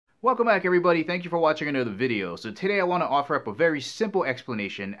Welcome back everybody, thank you for watching another video. So today I want to offer up a very simple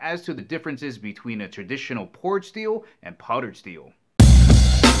explanation as to the differences between a traditional poured steel and powdered steel.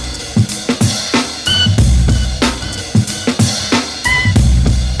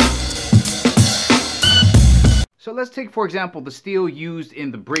 So let's take for example the steel used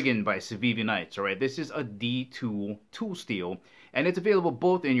in the Brigand by Civivi Knights. Alright, this is a D-tool tool steel and it's available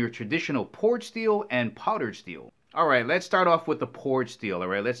both in your traditional poured steel and powdered steel. Alright, let's start off with the poured steel.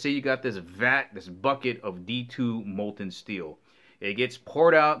 Alright, let's say you got this bucket of D2 molten steel. It gets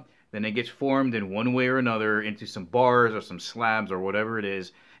poured out, then it gets formed in one way or another into some bars or some slabs or whatever it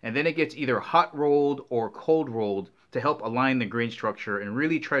is, and then it gets either hot rolled or cold rolled to help align the grain structure and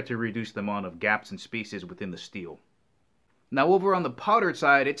really try to reduce the amount of gaps and spaces within the steel. Now over on the powdered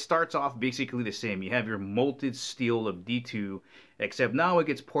side, it starts off basically the same. You have your molten steel of D2, except now it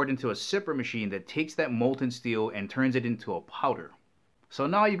gets poured into a separate machine that takes that molten steel and turns it into a powder. So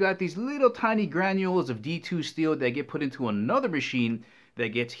now you've got these little tiny granules of D2 steel that get put into another machine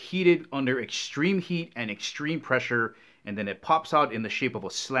that gets heated under extreme heat and extreme pressure, and then it pops out in the shape of a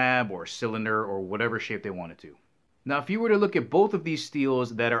slab or a cylinder or whatever shape they want it to. Now if you were to look at both of these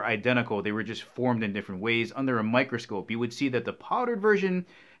steels that are identical, they were just formed in different ways, under a microscope you would see that the powdered version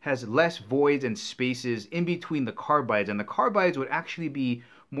has less voids and spaces in between the carbides, and the carbides would actually be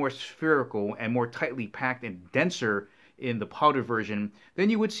more spherical and more tightly packed and denser in the powdered version than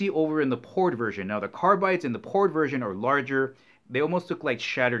you would see over in the poured version. Now the carbides in the poured version are larger. They almost look like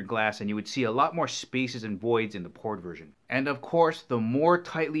shattered glass, and you would see a lot more spaces and voids in the poured version. And of course, the more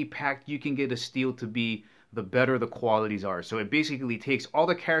tightly packed you can get a steel to be, the better the qualities are. So it basically takes all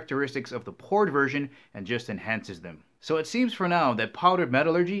the characteristics of the poured version and just enhances them. So it seems for now that powdered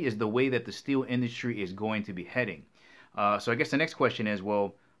metallurgy is the way that the steel industry is going to be heading. So I guess the next question is,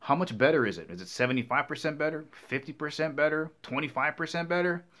 well, how much better is it? Is it 75% better, 50% better, 25%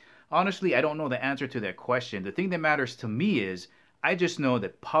 better? Honestly, I don't know the answer to that question. The thing that matters to me is, I just know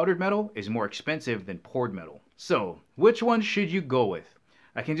that powdered metal is more expensive than poured metal. So, which one should you go with?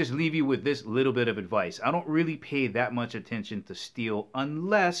 I can just leave you with this little bit of advice. I don't really pay that much attention to steel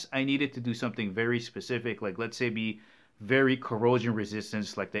unless I needed to do something very specific, like let's say be very corrosion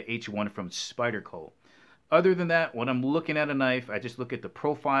resistant, like the H1 from Spyderco. Other than that, when I'm looking at a knife, I just look at the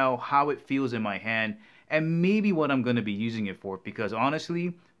profile, how it feels in my hand, and maybe what I'm going to be using it for, because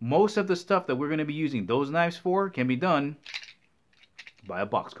honestly, most of the stuff that we're going to be using those knives for can be done by a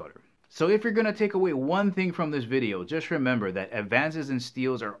box cutter. So if you're going to take away one thing from this video, just remember that advances in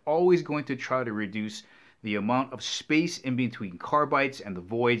steels are always going to try to reduce the amount of space in between carbides and the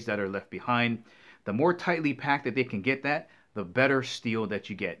voids that are left behind. The more tightly packed that they can get that, the better steel that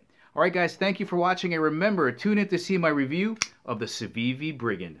you get. Alright guys, thank you for watching, and remember, tune in to see my review of the Civivi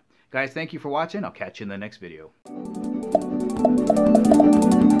Brigand. Guys, thank you for watching. I'll catch you in the next video.